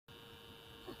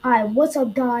Hi, what's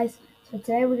up, guys? So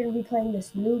today we're gonna be playing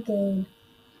this new game.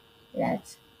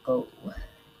 Let's go.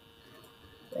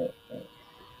 Wait.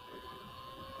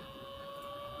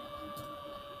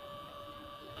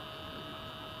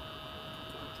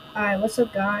 Hi, what's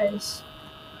up, guys?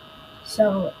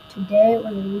 So today we're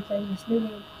gonna be playing this new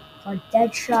game called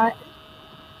Deadshot.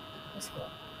 Let's go.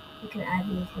 You can add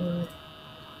me if you want.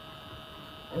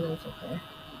 I know it's okay.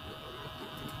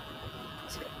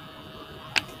 Let's go.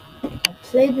 I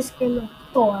played this game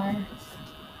before.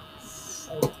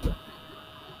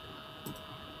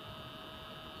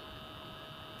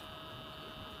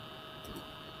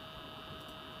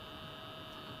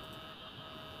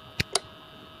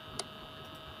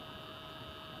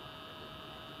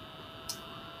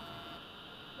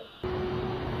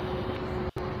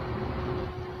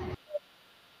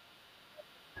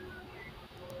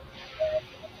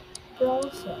 So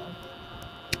also.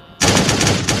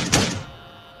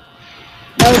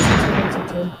 No, it's a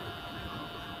team.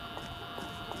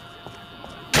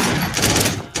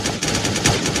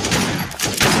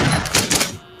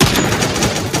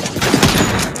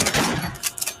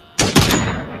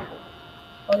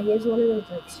 Oh, he is one of those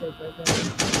like super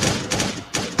guys.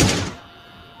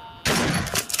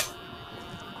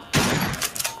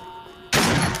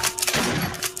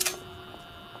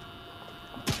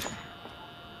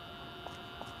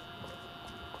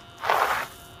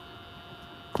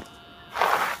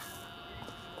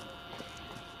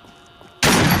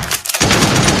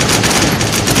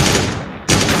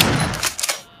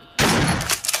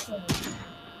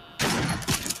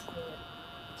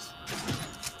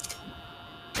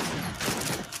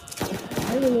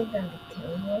 I don't know if I'm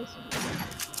killing this.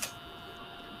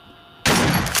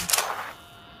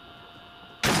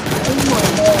 Oh my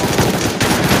god.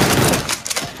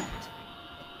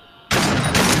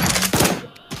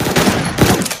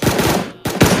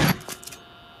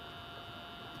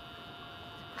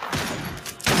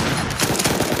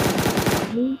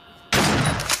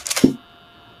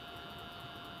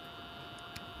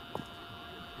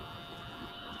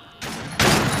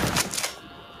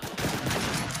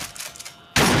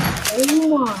 Oh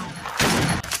my.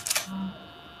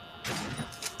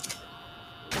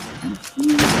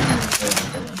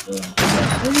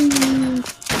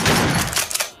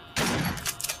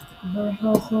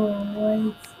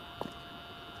 Wait.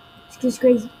 It's just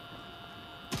crazy.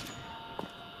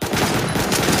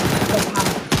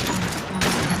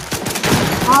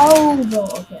 How? Bro,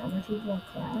 okay, I'm gonna take one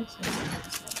class.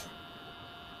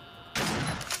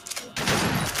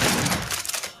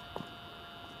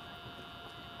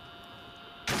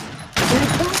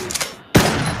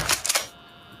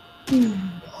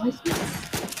 What's this?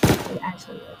 It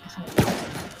actually kind of.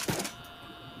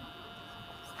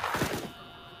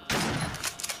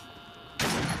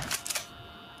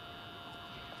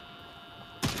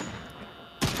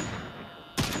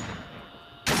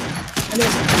 I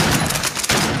mean,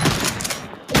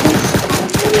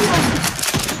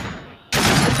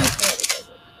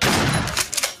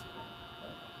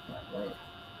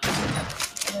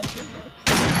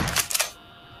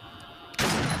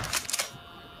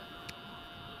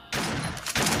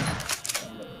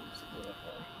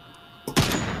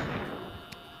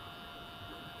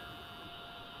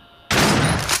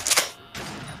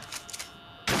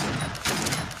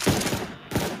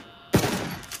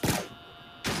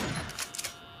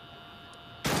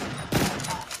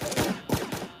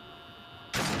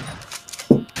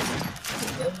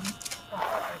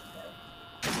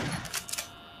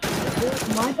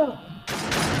 my god.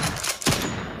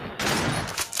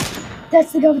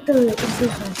 That's the guy with the insane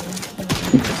weapon.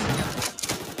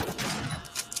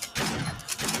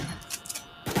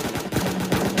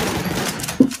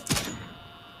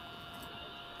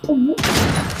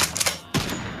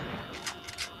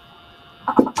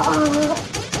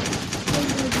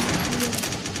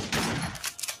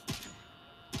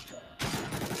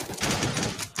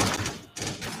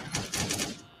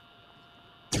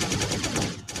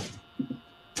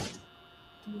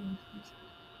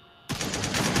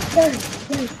 Yes.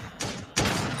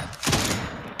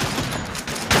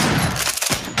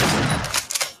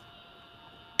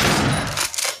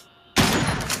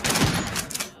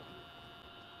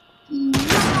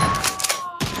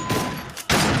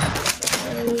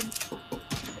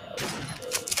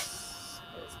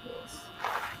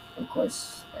 Of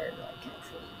course, they're like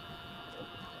actually.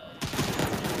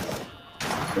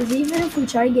 Because even if we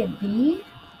try to get B,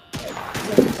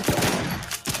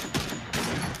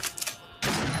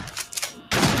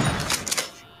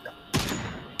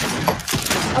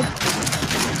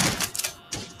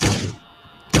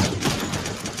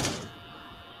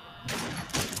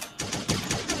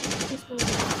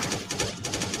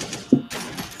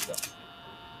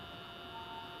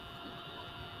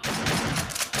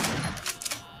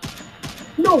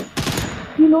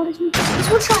 notice me? He's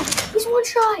one shot! He's one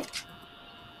shot!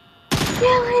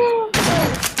 Kill him!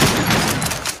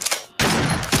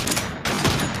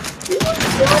 He one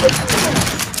shot him!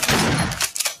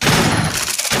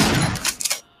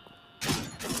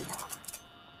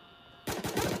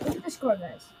 Look at the score,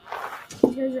 guys.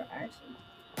 These guys are actually.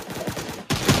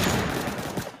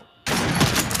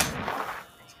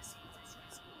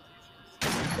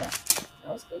 Yeah,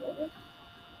 that was good, over.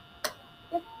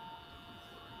 Yep.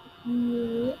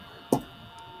 Yeah.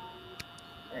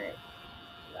 Alright.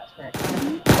 That's right.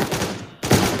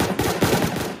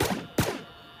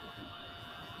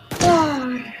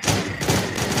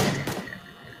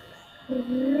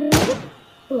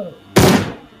 Boom.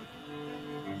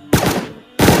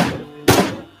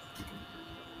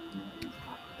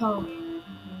 Oh.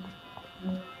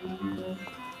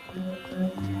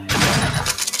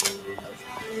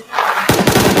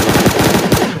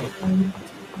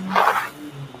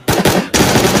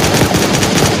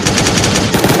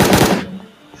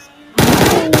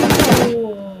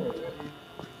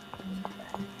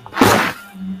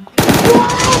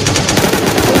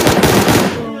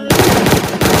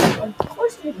 Of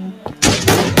course it is.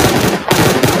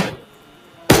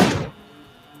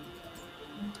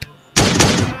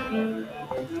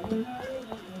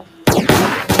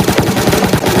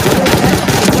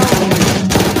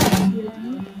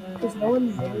 Because no one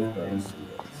knows where she is.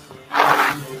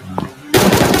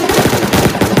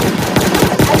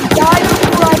 I died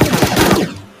before I could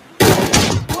shoot.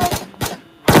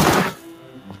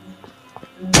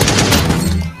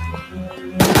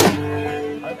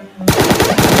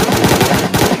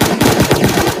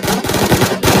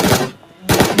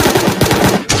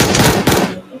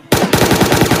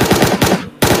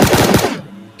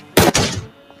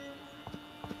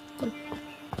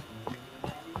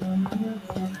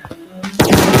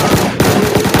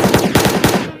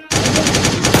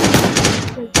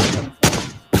 What?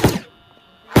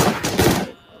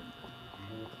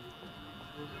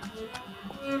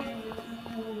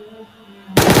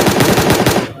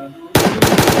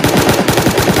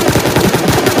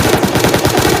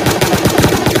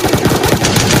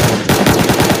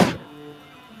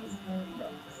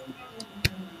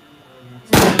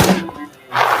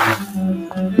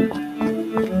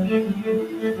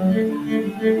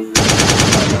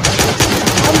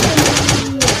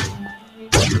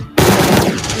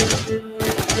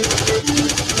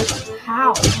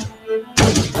 How?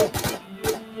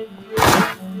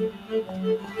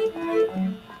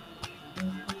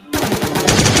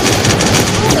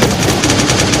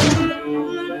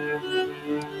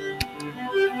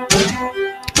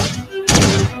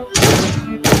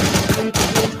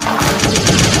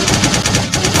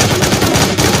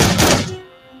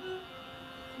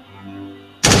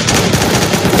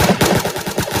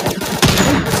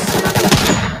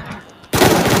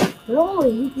 No,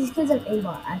 these kids have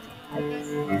aimbot.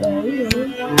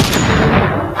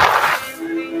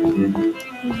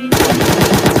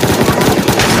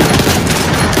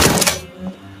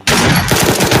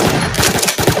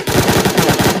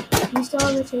 We still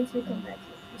have a chance to come back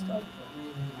here. We still have a chance.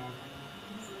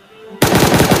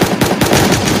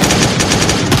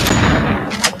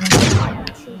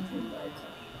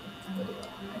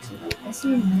 Actually, I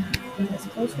see him. That's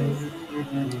closer.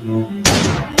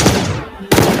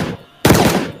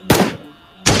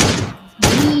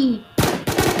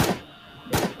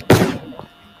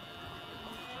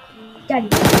 Daddy.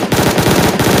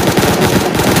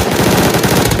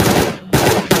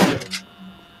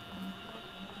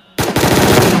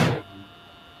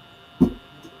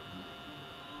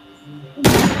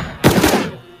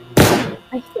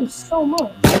 I hit him so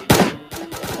much.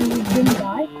 He didn't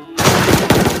die.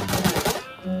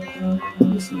 Let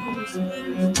me see. We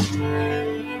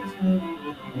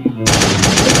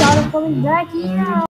got him coming back here.